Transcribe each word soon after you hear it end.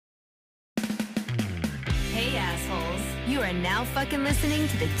assholes. You are now fucking listening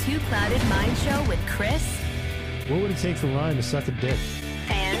to the Two Clouded Mind Show with Chris. What would it take for Ryan to suck a dick?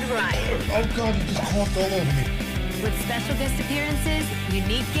 And Ryan. Oh God, you just coughed all over me. With special guest appearances,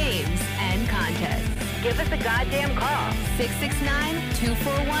 unique games, and contests. Give us a goddamn call.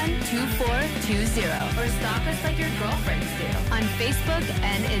 669-241-2420. Or stalk us like your girlfriends do. On Facebook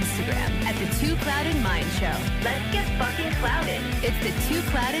and Instagram at the Two Clouded Mind Show. Let's get fucking clouded. It's the Two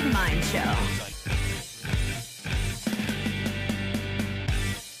Clouded Mind Show.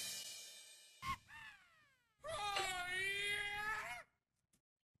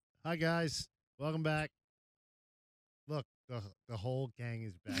 Hi guys, welcome back. Look, the whole gang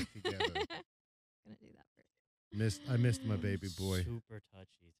is back together. Gonna do that first. I missed my baby boy. Super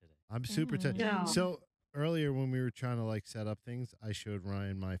touchy today. I'm super touchy. No. So earlier when we were trying to set up things, I showed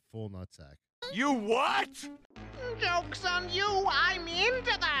Ryan my full nutsack. You what? Joke's on you, I'm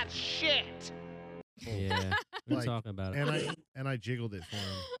into that shit. Yeah, we're Like, talking about it And I jiggled it for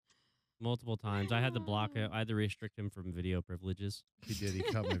him. multiple times. I had to block it. I had to restrict him from video privileges. He did. He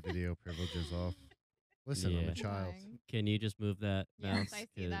cut my video privileges off. Listen, I'm Yeah. a child. Can you just move that mouse? Yes, I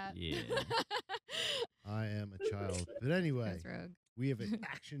see 'Cause- that. Yeah. I am a child. But anyway, Chris Rogue. we have an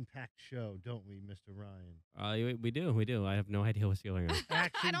action-packed show, don't we, Mr. Ryan? We do. I have no idea what's going on. I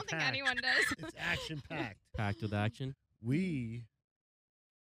don't think Action-packed. anyone does. It's action-packed. Packed with action. We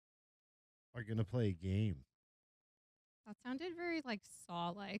are going to play a game. That sounded very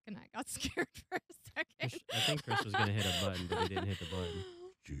Saw-like, and I got scared for a second. I think Chris was gonna hit a button, but he didn't hit the button.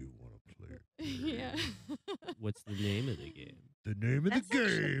 Do you want to play? Yeah. What's the name of the game? The name of the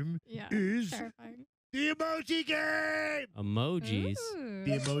game Yeah. is Terrifying. the Emoji Game. Emojis.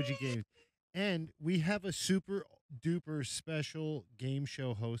 The Emoji Game. And we have a super duper special game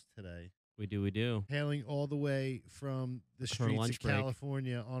show host today, We do. hailing all the way from the Her streets lunch of break.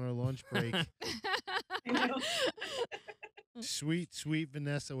 California on our lunch break. Sweet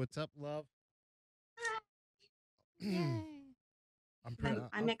Vanessa. What's up, love? Yay.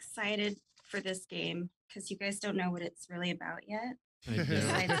 I'm excited for this game because you guys don't know what it's really about yet.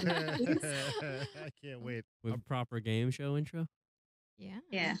 I do. I can't wait. With proper game show intro. Yeah.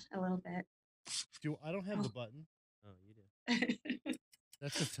 Yeah, a little bit. I don't have the button. Oh, you do.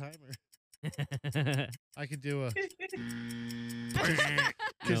 That's a timer. I could do a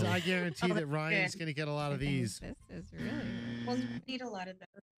because No. I guarantee Oh, that Ryan's good. going to get a lot of these. This is really We'll weird. need a lot of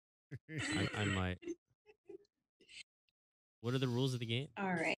those. I might. What are the rules of the game?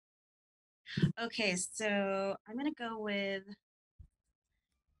 All right. Okay, so I'm going to go with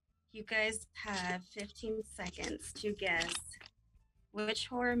you guys have 15 seconds to guess which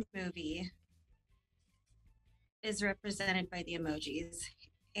horror movie is represented by the emojis.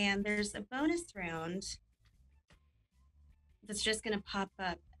 And there's a bonus round that's just going to pop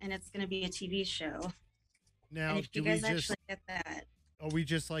up, and it's going to be a TV show. Now, and if do you we guys just actually get that, are we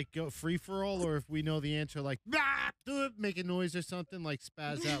just go free for all, or if we know the answer, "Rah!" do it, make a noise or something,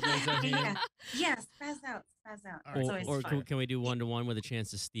 spaz out, raise our hand? yeah, spaz out. All It's right. always Or fun. can we do 1-to-1 with a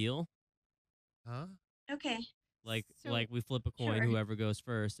chance to steal? Huh? Okay. Like So- we flip a coin, Sure. whoever goes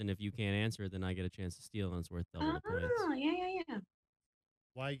first, and if you can't answer it, then I get a chance to steal, and it's worth double the points. Oh, yeah.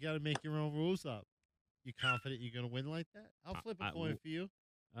 Why you got to make your own rules up? You confident you're going to win like that? I'll flip a coin for you.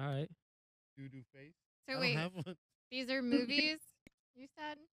 All right. Doo-doo face. So I wait, don't have one. these are movies, you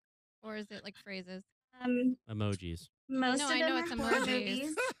said? Or is it phrases? Emojis. Most No, of I them know are it's horror emojis.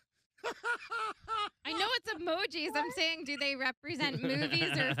 movies. I know it's emojis. I'm saying, do they represent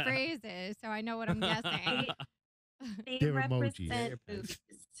movies or phrases? So I know what I'm guessing. They They're emojis. represent movies.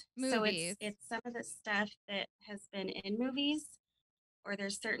 So Movies. it's some of the stuff that has been in movies, or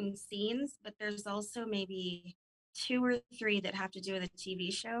there's certain scenes, but there's also maybe 2 or 3 that have to do with a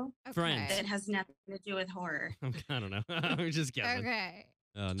TV show Friends. that has nothing to do with horror. I don't know. I'm just guessing. Okay.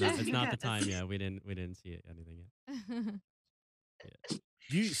 Oh, no, Just it's not the guess. time yet. We didn't see it, anything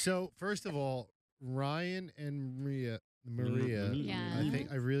yet. So first of all, Ryan and Maria, Yeah. I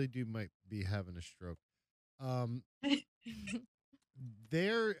think I really do might be having a stroke.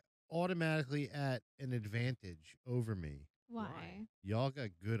 They're automatically at an advantage over me. Why? Y'all got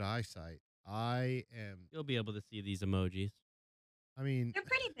good eyesight. I am. You'll be able to see these emojis. I mean, They're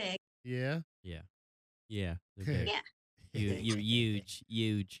pretty big. yeah. Yeah. They're big. Yeah. You're huge.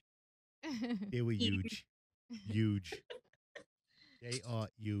 They were huge, huge. They are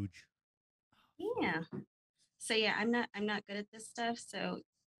huge. Yeah. So yeah, I'm not good at this stuff. So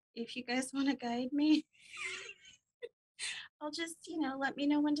if you guys want to guide me, I'll just let me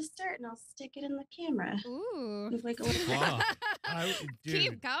know when to start, and I'll stick it in the camera. Ooh. With like a little Wow. Dude,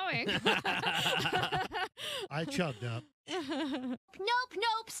 Keep going. I chubbed up.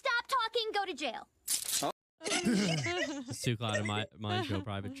 Nope, stop talking, go to jail. It's Two Cloud and Mind Show,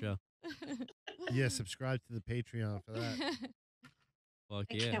 private show. Yeah, subscribe to the Patreon for that. Fuck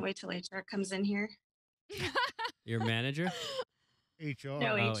I yeah. can't wait till HR comes in here. Your manager? HR.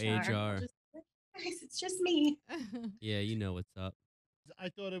 No, Oh, HR. HR. Guys, it's just me. Yeah, you know what's up. I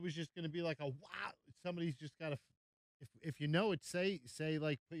thought it was just gonna be like a wow. Somebody's just gotta. If you know it, say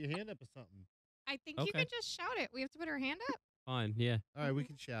like put your hand up or something. I think you Okay. could just shout it. We have to put our hand up. Fine, yeah. All right, we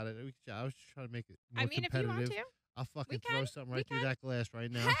can shout it. We can shout. I was just trying to make it more I mean, if you competitive. want to. I'll fucking can, throw something we right through can. that glass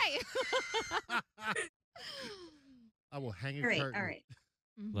right now. Hey. I will hang a All right, curtain. all right.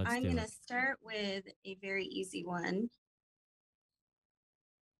 Let's I'm do gonna it. start with a very easy one.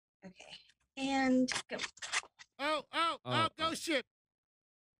 Okay, and go. Oh, go ship.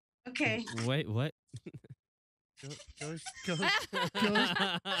 Okay. Wait, what? Go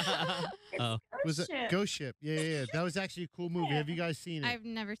Oh, was it Ship. Ghost Ship? Yeah. That was actually a cool movie. Have you guys seen it? I've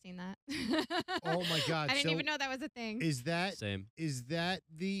never seen that. Oh my God, I didn't so even know that was a thing. Is that same.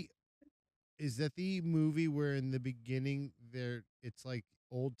 the movie where in the beginning it's like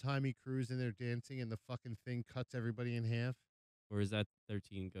old timey cruise and they're dancing and the fucking thing cuts everybody in half? Or is that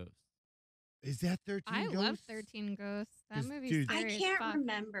 13 Ghosts? Is that 13 I Ghosts? love 13 Ghosts. That 'Cause, movie's dude- I scary as can't fuck.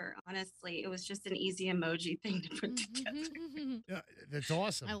 remember, honestly. It was just an easy emoji thing to put together. Yeah, that's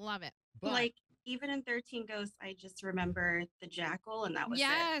awesome. I love it. But Like, even in 13 Ghosts, I just remember the jackal, and that was it.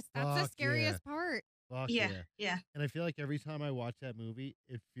 Yes, that's the Fuck scariest part. fuck Yeah, yeah. yeah. And I feel like every time I watch that movie,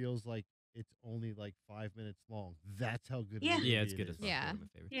 it feels like it's only like 5 minutes long. That's how good. Yeah. of a Yeah, movie it's it good as is. fuck. Yeah. One of my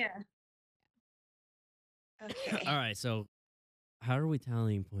favorites. Yeah. Okay. All right, so how are we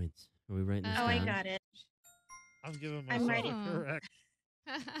tallying points? Are we writing this Oh, I down? got it. I'm giving I'm myself ready. a correct.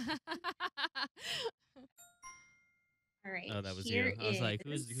 All right. Oh, that was here you. I was like,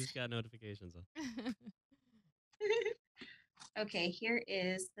 is- who's got notifications on? Okay, here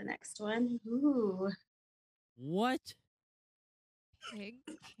is the next one. Ooh. What? Pig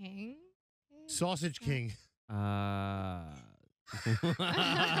King? Pig Sausage King.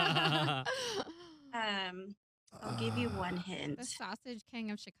 I'll give you one The hint. Sausage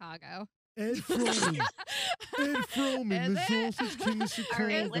King of Chicago. Ed Froman. Ed Froman, Is the it? Sausage King of All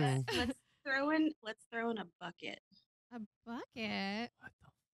right, Chicago. let's throw in a bucket. A bucket? What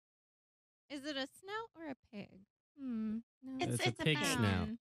the Is it a snout or a pig? No. It's a a pig pig. snout.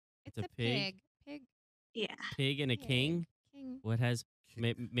 It's It's a a pig? Pig. Yeah. Pig and a Pig. king? King. What has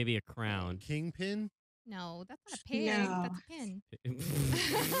maybe a crown? Kingpin? No, that's not a pig. No. That's a pin.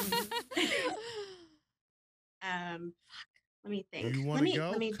 Fuck. Let me think. You Let want to me- go?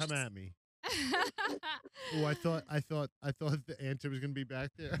 let me Come just- at me. Oh, I thought the answer was gonna be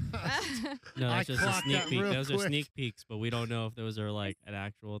back there. No, I that's just a clocked sneak that peek. real Those are quick. sneak peeks, but we don't know if those are like an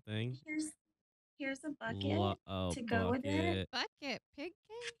actual thing. Here's a bucket. Oh, to go with it. Bucket. Pig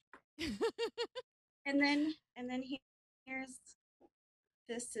King? And then here's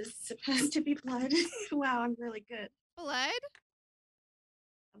this is supposed to be blood. Wow, I'm really good. Blood?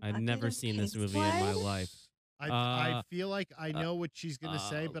 A I've bucket never of seen this pig's movie in my blood? life. I feel like I know what she's gonna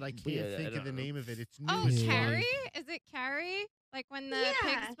say, but I can't yeah, think I of the don't- name of it. It's new. Oh, as fuck. Carrie? Is it Carrie? Like when the Yeah.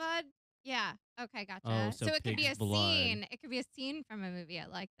 pig's blood? Yeah. Okay, gotcha. Oh, so it could be a pig's blood. scene. It could be a scene from a movie. I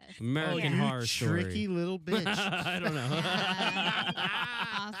like this. American yeah. Horror Story. Tricky little bitch. I don't know.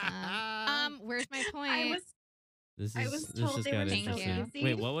 Awesome. Where's my point? I was This I is was this told just they got were so interesting. easy.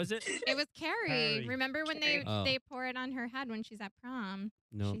 Wait, what was it? It was Carrie. Carrie. Remember when Carrie. Oh. they pour it on her head when she's at prom?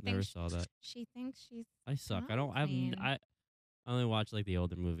 No, She never thinks- saw that. She thinks she's. I suck. I prom don't. queen. I only watch like the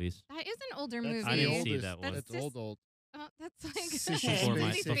older movies. That is an older That's movie. I didn't the see oldest. that one. That's That's old. Oh, that's like Sissy that's Before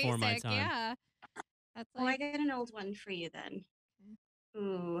pretty my- before my basic, time. Yeah. That's Oh, I like got an old one for you then.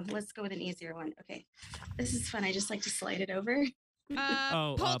 Ooh, let's go with an easier one. Okay. This is fun. I just like to slide it over.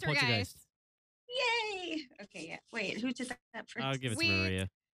 Poltergeist. Yay! Okay, yeah. Wait, who did that first? I'll give it to We- Maria.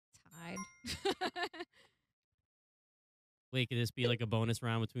 Tied. Wait, could this be like a bonus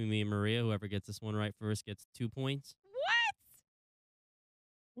round between me and Maria? Whoever gets this one right first gets 2 points.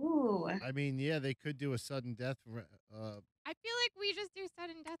 What? Ooh. I mean, yeah, they could do a sudden death. I feel like we just do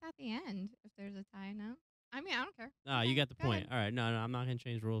sudden death at the end if there's a tie. No, I mean I don't care. Ah, you Okay, got the go point. ahead. All right, no, I'm not gonna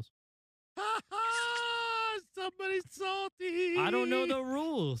change rules. Somebody's salty. I don't know the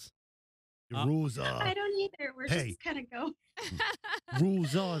rules. The rules I are. don't either. We're Hey. just gonna go.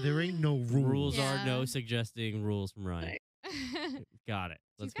 Rules are. There ain't no rules. Rules are Yeah. no suggesting rules from Ryan. Got it.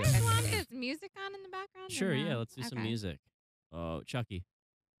 Do Let's you go. guys want is music on in the background? or Sure, no? yeah. Let's do some Okay. music. Oh, Chucky.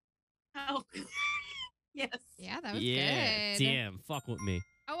 Oh. Yes. Yeah, that was Yeah, good. damn. Fuck with me.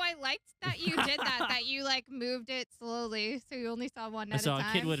 Oh, I liked that you did that. That you like moved it slowly, so you only saw one I at saw a a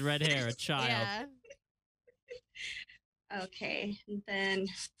time. kid with red hair, a child. Yeah. Okay. And then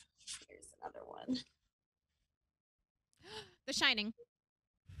here's another one. The Shining.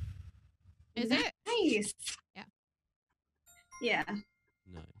 Is it? Nice. Yeah. Yeah.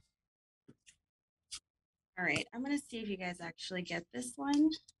 Nice. All right. I'm going to see if you guys actually get this one.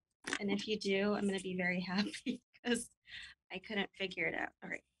 And if you do, I'm going to be very happy because I couldn't figure it out. All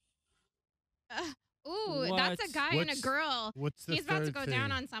right. Ooh, that's a What? guy and a What's- girl. What's the He's about to third go thing?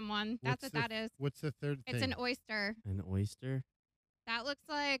 down on someone. That's what that is. What's the third thing? It's an oyster. An oyster? That looks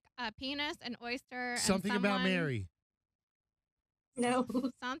like a penis, an oyster, Something and about someone. Mary. No.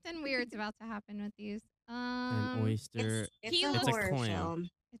 Something weird's about to happen with these. An oyster. It's He a looks- It's a horror clam. film.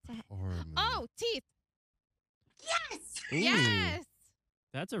 It's a. Horror movie. Oh, teeth. Yes. Ooh, Yes.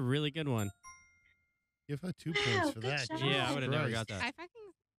 That's a really good one. Give her 2 Wow, points for good that. job. Yeah, I would have never Christ. got that. I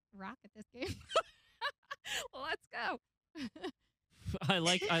fucking rock at this game. Well, let's go. I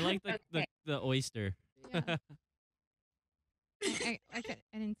like the, Okay. the oyster. Yeah. I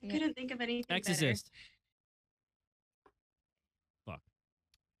didn't see it. Couldn't think of anything better. Exorcist.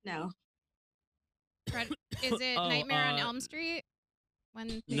 No. Is it Oh, Nightmare on Elm Street? When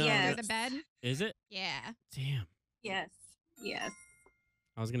they No, go under Yes. the bed? Is it? Yeah. Damn. Yes. Yes.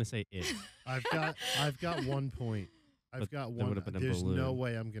 I was gonna say it. I've got 1 point. I've But got there one. would've been a There's no balloon.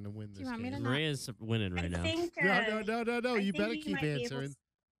 way I'm gonna win Do this you want me game. to not- Maria's winning right I now. think, No. I You think better you keep might be able to- answering.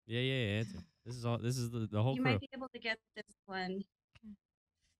 Yeah. Answer. This is all. This is the whole You crew. might be able to get this one,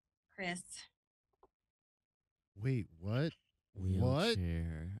 Chris. Wait, what? What?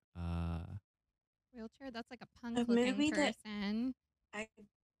 Wheelchair. Wheelchair? That's like a punk A looking movie that- person. I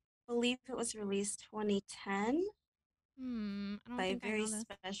believe it was released 2010 I don't by a think I very know this.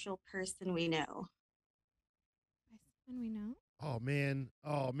 special person we know. By someone we know? Oh man,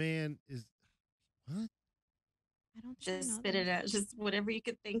 is what? I don't think I Just know spit this. it out. Just whatever you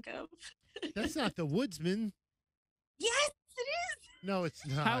could think of. That's not the Woodsman. Yes, it is. No, it's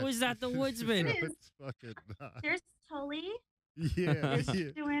not. How is that the Woodsman? No, It is. it's fucking not. There's Tully. Yeah, There's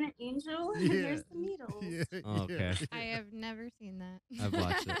yeah, Joanna Angel. Yeah. And there's the Needles. yeah. Oh, okay. I have never seen that. I've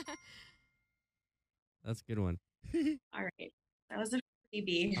watched it. That's a good one. All right. That was a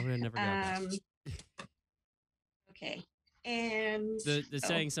freebie. I would have never got that. Okay. And The oh,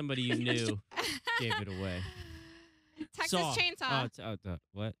 saying somebody you knew gave it away. Texas Saw. Chainsaw.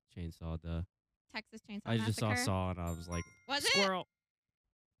 What? Chainsaw, duh. Texas Chainsaw I just saw Massacre. Saw and I was like, Was it? squirrel.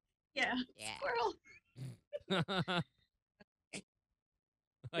 Yeah. Yeah. Squirrel.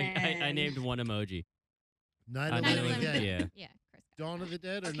 I named one emoji. Night I of Night the of Living the Dead. Yeah. Yeah, Chris. got Dawn of the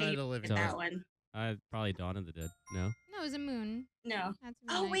Dead or Okay, Night you of the Living get Dead? that one. Probably Dawn of the Dead. No? No, it was a moon. No. That's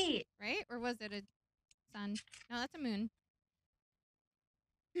a Oh moonlight, wait. right? Or was it a sun? No, that's a moon.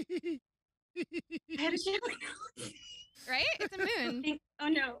 How did you know? Right? It's a I moon. think, oh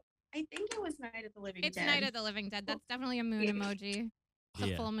no. I think it was Night of the Living It's Dead. Night of the Living Dead. That's definitely a moon Yeah. emoji. It's a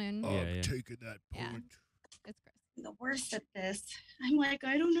Yeah. full moon. Yeah, yeah. Taking that Yeah. point. It's Chris. I'm the worst at this. I'm like,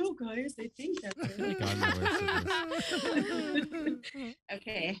 I don't know, guys. I think that's I feel like I'm the worst at this.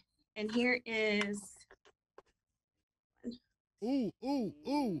 Okay. And here is Ooh.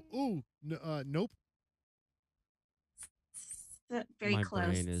 Nope. very My close.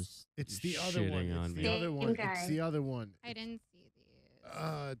 brain is It's the other one. shitting on It's me. the other one. Same It's guy. the other one. I didn't see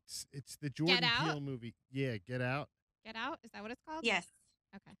these. It's the Jordan Out? Peele movie. Yeah, Get Out. Get Out? Is that what it's called? Yes.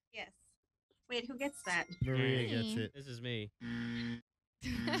 Okay. Yes. Wait, who gets that? Maria gets Me. it. This is me.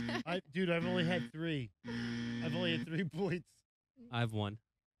 Dude, I've only had 3. I've only had 3 points. I've won.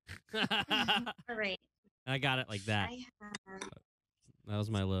 All right. I got it like that. That was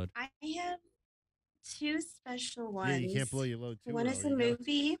my load. I have 2 special ones. Yeah, you can't blow your load too One early. is a You gotta-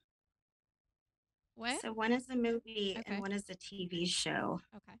 movie. What? So one is a movie Okay. and one is a TV show.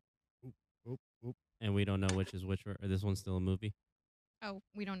 Okay. Oop. And we don't know which is which. Or this one's still a movie. Oh,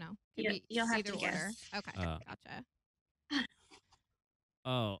 we don't know. Could Yeah, be you'll have either to order. guess. Okay. Gotcha.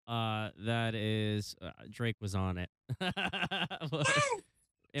 Oh, that is Drake was on it. Am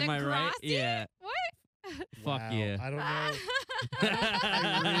I right? Degrassi? Yeah. What? Fuck Wow, yeah. I don't know.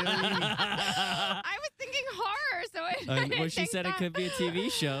 I was thinking horror, so I Well, didn't she think said that. it could be a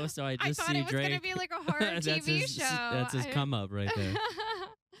TV show, so I I just thought see it was Drake. gonna be like a horror that's TV his, show. That's his come up right there.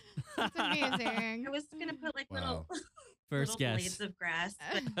 That's amazing. I was gonna put like Wow. First little guess. blades of grass,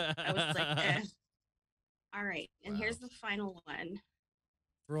 but I was like, eh. All right, and here's the final one.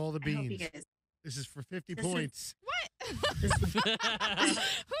 For all the I hope you beans. guys. This is for 50 This is- points. What?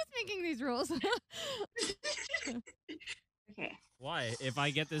 Who's making these rules? Okay. Why? If I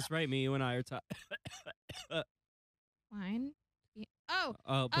get this right, me, you, and I are tied. Wine. Oh,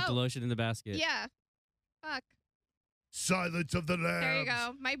 Oh, put the Oh. lotion in the basket. yeah. Fuck. Silence of the Lambs. There you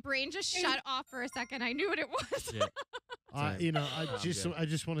go. My brain just shut off for a second. I knew what it was. Yeah. You know, I'm good. I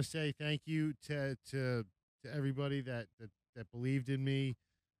just want to say thank you to everybody that that believed in me.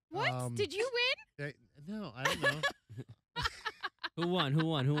 What? Did you win? No, I don't know. Who won? Who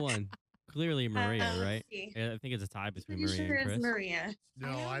won? Who won? Clearly Maria, let's right? see. I think it's a tie between Pretty Maria sure and it's Chris. Maria. No,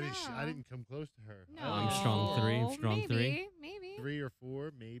 don't I know. didn't come close to her. No. I'm strong three. I'm strong maybe, three. Maybe. 3 or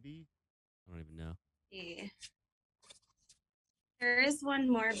 4, maybe. I don't even know. Yeah. There is one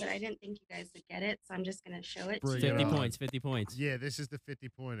more, but I didn't think you guys would get it, so I'm just gonna show it Bring to it 50 you. on. points. 50 points. Yeah, this is the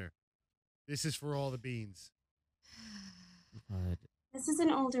 50-pointer. This is for all the beans. But This is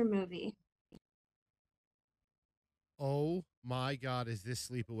an older movie. Oh my God, is this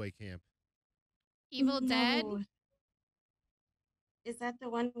Sleepaway Camp? Evil Dead. No. Is that the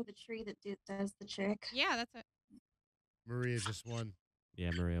one with the tree that does the trick? Yeah, that's it. Maria just won.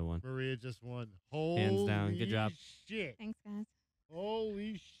 yeah, Maria won. Maria just won. Holy Hands down. Good job. shit. Thanks, guys.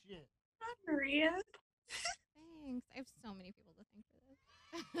 Holy shit. Not Maria. Thanks. I have so many people to thank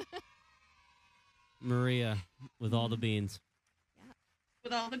for this. Maria with all the beans.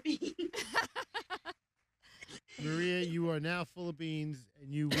 With all the beans. Maria, you are now full of beans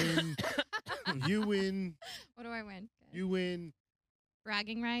and you win. You win. What do I win? Good. You win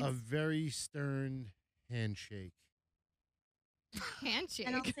Bragging rights. a very stern handshake. Handshake.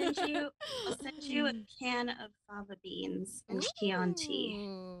 And I'll send you a can of fava beans and Chianti.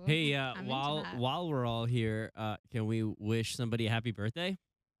 Ooh, Hey, I'm into that. while we're all here, can we wish somebody a happy birthday?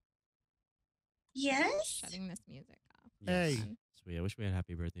 Yes. Shutting this music off. Hey. Yes. Sweet. I wish we had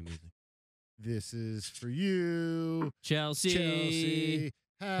happy birthday music. This is for you, Chelsea. Chelsea.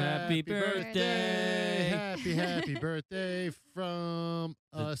 Happy birthday. Happy birthday from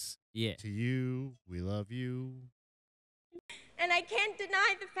us Yeah. to you. We love you. And I can't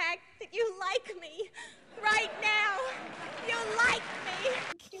deny the fact that you like me. Right now, you like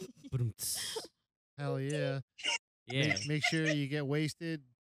me. Ba-dum-ts. Hell yeah. Yeah. Make sure you get wasted.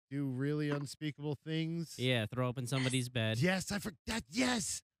 Do really unspeakable things. Yeah. Throw up in somebody's bed. Yes, I forgot.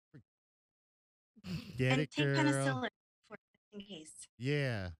 Yes. Get And it, take girl. penicillin for just in case.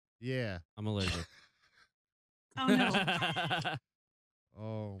 Yeah. Yeah. I'm allergic. Oh no.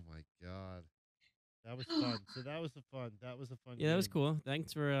 Oh my God. That was fun. So that was a fun. That was a fun. Yeah, that was game. cool.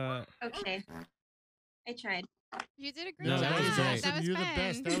 Thanks for Okay. I tried. You did a great No, job. that was great. That was You're fun. the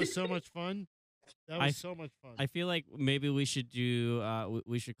best. That was so much fun. That was so much fun. I feel like maybe we should do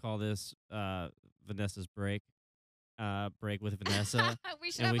we should call this Vanessa's break. Break with Vanessa. we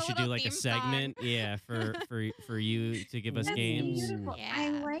should and have we a should do little like a theme song. segment, yeah, for you to give us That's games. beautiful. I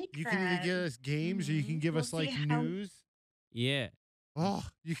Yeah. like You that. can either give us games or you can give We'll us like see how- news. Yeah. Oh,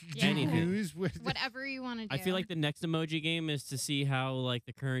 you can Yeah. do Anything. news with Whatever you want to do. I feel like the next emoji game is to see how like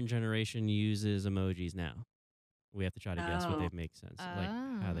the current generation uses emojis now. We have to try to guess what Oh. they make sense, like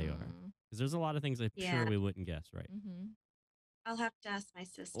how they are. Oh. Because there's a lot of things I'm Yeah. sure we wouldn't guess, right? Mm-hmm. I'll have to ask my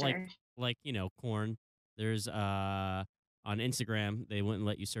sister. Like corn. There's on Instagram they wouldn't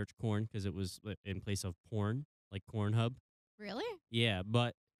let you search corn because it was in place of porn, like Cornhub. Really? Yeah,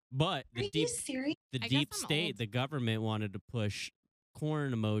 but the Are you deep serious? the I guess deep I'm state, old. the government wanted to push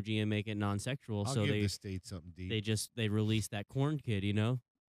corn emoji and make it non-sexual, I'll so give they the state something deep. they released that corn kid. You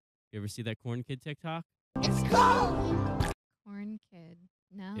ever see that corn kid TikTok? Corn Kid.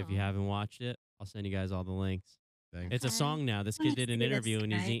 No. If you haven't watched it, I'll send you guys all the links. Thanks. It's a Okay. song now. This Wanna kid did an see this interview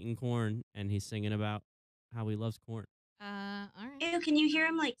and he's guy. eating corn and he's singing about how he loves corn. All right. Ew, can you hear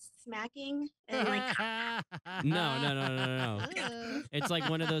him like smacking and like No. Ugh. It's like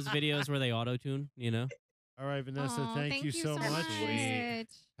one of those videos where they auto-tune, All right, Vanessa, Aw, thank you so much. Sweet.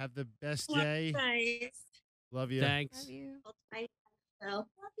 Have the best love day. guys. Love you. Thanks. Love you. Bye. Love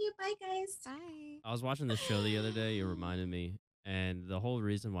you. Bye guys. Bye. I was watching this show the other day. You reminded me. And the whole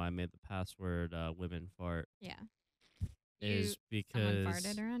reason why I made the password women fart Yeah. is Someone because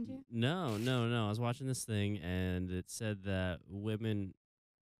farted around you? No. I was watching this thing and it said that women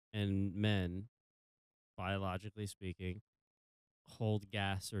and men, biologically speaking, hold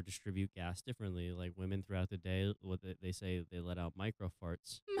gas or distribute gas differently. Like women throughout the day, they say they let out micro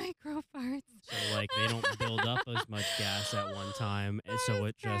farts. Micro farts. So like they don't build up as much gas at one time, and so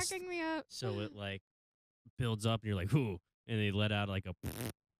it just cracking me up. like builds up, and you're like, "Ooh," and they let out like a.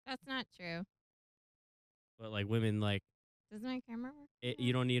 That's not true. But like women, like Does my camera work?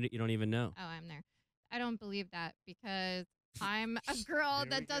 you don't need it. You don't even know. Oh, I'm there. I don't believe that because I'm a girl Here we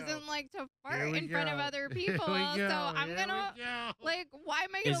that doesn't go. like to Here fart we in front of go. other Here people. we So go. I'm Here we gonna go. like, why am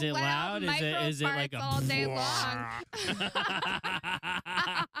I Is gonna it let out loud? micro Is it like farts a all day long?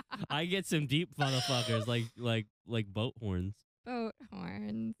 I get some deep motherfuckers like boat horns. Boat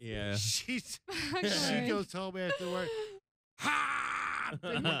horns. Yeah. She Okay. goes home after work. Ha!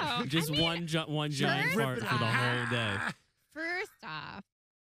 No, Just I mean, one giant first fart for the whole day. First off,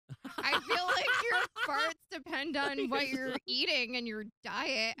 I feel like you're farts depend on what you're eating and your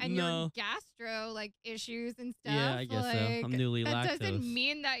diet and your No. gastro issues and stuff. Yeah, I guess so. I'm Like, newly that lactose. doesn't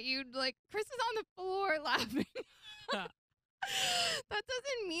mean that you'd Chris is on the floor laughing. That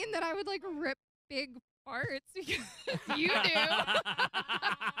doesn't mean that I would rip big farts because you do.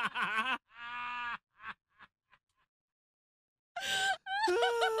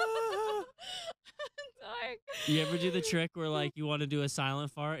 You ever do the trick where you want to do a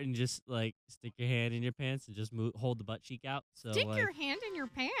silent fart and just stick your hand in your pants and just hold the butt cheek out? So Stick your hand in your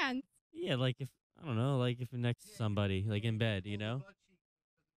pants. yeah, if I don't know, if you're next to somebody, in bed, you know?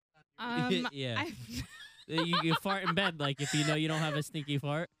 Yeah. You fart in bed, if you know you don't have a stinky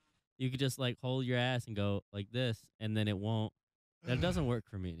fart, you could just hold your ass and go like this, and then it won't. That doesn't work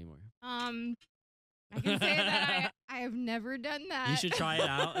for me anymore. I can say that I have never done that. You should try it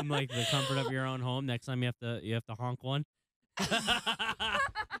out in the comfort of your own home. Next time you have to honk one.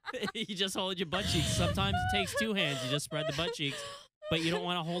 You just hold your butt cheeks. Sometimes it takes two hands. You just spread the butt cheeks, but you don't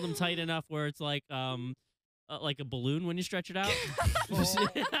want to hold them tight enough where it's like a balloon when you stretch it out.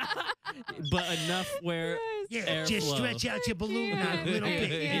 But enough where Yeah, just airflow. stretch out your balloon out a little bit,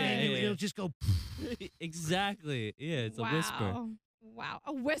 Yeah, and then yeah. it'll just go. Exactly. Yeah, it's a whisper. Wow,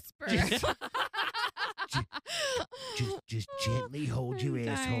 a whisper. Just gently hold your I'm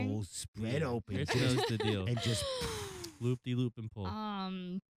dying. asshole spread open, Chris knows the deal. and just. Loop de loop and pull.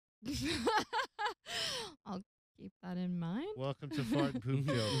 I'll keep that in mind. Welcome to Fart and Poop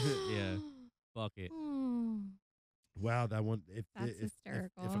Jokes. Yeah. Fuck it. Wow, that one. That's If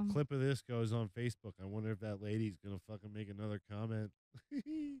hysterical. a clip of this goes on Facebook, I wonder if that lady's gonna fucking make another comment.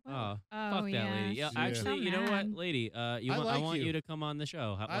 Oh, Oh, fuck that yeah. lady. Yeah, She's actually, so you know what, mad. lady? I like want you. you to come on the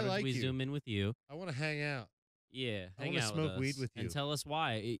show. How I about like if we you. zoom in with you? I want to hang out. Yeah, I hang wanna out smoke with weed us with you. and tell us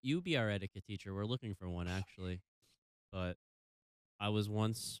why. You be our etiquette teacher. We're looking for one actually, but I was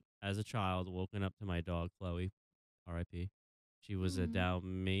once as a child woken up to my dog Chloe, R.I.P. She was a Aw.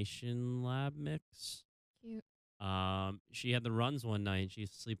 Dalmatian lab mix. Cute. She had the runs one night. And she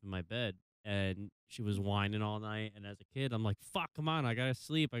used to sleep in my bed, and she was whining all night. And as a kid, I'm like, "Fuck, come on! I gotta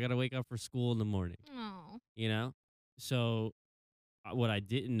sleep. I gotta wake up for school in the morning." Oh. You know. So, what I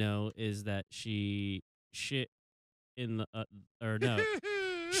didn't know is that she shit in the or no,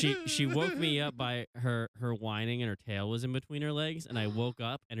 she woke me up by her whining, and her tail was in between her legs, and I woke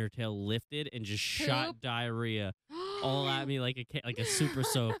up and her tail lifted and just shot Poop? diarrhea all at me like a super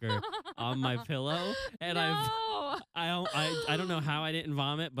soaker on my pillow, and No. I don't know how I didn't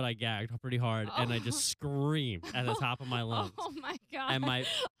vomit, but I gagged pretty hard, and I just screamed at the top of my lungs. Oh my god.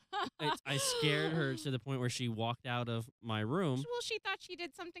 And I scared her to the point where she walked out of my room. Well, she thought she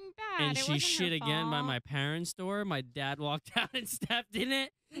did something bad. And It she wasn't shit her again by fault. my parents' door. My dad walked out and stepped in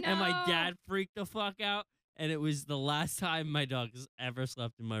it. And my No. dad freaked the fuck out. And it was the last time my dog has ever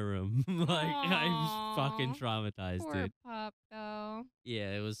slept in my room. I'm Aw. fucking traumatized, Poor dude. pup, though.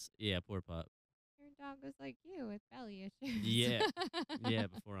 Yeah, poor pup. Your dog was like you with belly issues. Yeah. Yeah,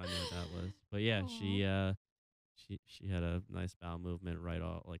 before I knew what that was. But yeah, she had a nice bowel movement right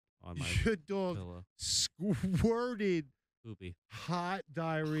on my Your dog pillow. squirted Poopy. hot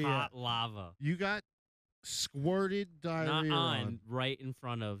diarrhea. Hot lava. You got squirted diarrhea Not on, right in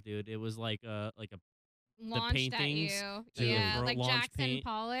front of, dude. It was like a Launched paintings at to you. Yeah, the like launch Jackson paint.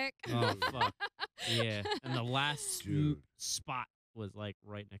 Pollock. Oh fuck. Yeah. And the last Dude. spot was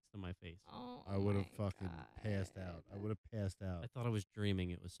right next to my face. Oh, I would have my fucking passed out. I would have passed out. I thought I was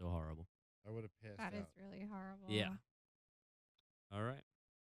dreaming. It was so horrible. I would have passed That is out. really horrible. Yeah. All right.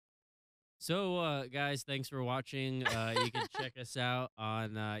 So, guys, thanks for watching. You can check us out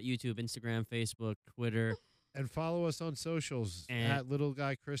on YouTube, Instagram, Facebook, Twitter. And follow us on socials And- at Little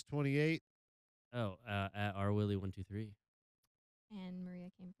Guy Chris 28. Oh, at rwilly123. And Maria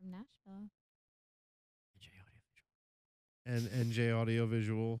came from Nashville. And NJ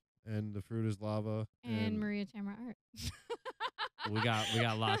Audiovisual and The Fruit is Lava. And Maria Tamara Art. We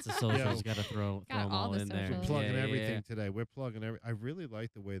got lots of socials. Yo. Got to throw Got them all all the in there. socials. We're plugging Yeah, yeah, everything yeah. today. We're plugging every. I really like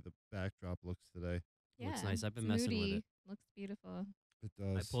the way the backdrop looks today. Yeah, Looks nice. I've been it's messing with moody. it. Looks beautiful. It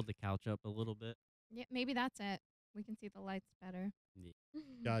I does. pulled the couch up a little bit. Yeah, maybe that's it. We can see the lights better. Yeah.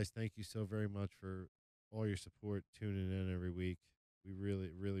 Guys, thank you so very much for all your support, tuning in every week. We really,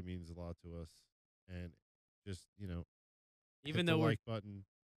 it really means a lot to us. And just, Even hit though the we're like button,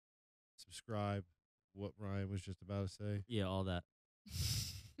 subscribe, what Ryan was just about to say. yeah, all that.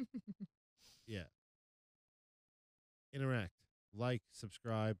 Yeah. Interact, like,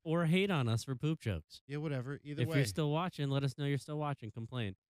 subscribe. Or hate on us for poop jokes. Yeah, whatever. Either If way. you're still watching, let us know you're still watching.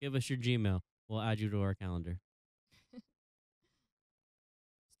 Complain. Give us your Gmail. We'll add you to our calendar.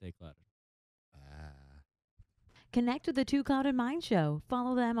 Stay clouded. Connect with the Two Clouded Mind Show.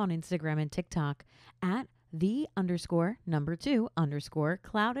 Follow them on Instagram and TikTok at __clouded_minds_show,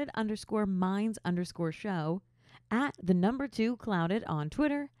 at _2 clouded on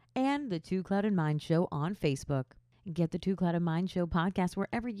Twitter, and the Two Clouded Mind Show on Facebook. Get the Two Clouded Mind Show podcast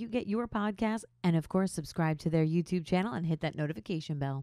wherever you get your podcasts, and of course, subscribe to their YouTube channel and hit that notification bell.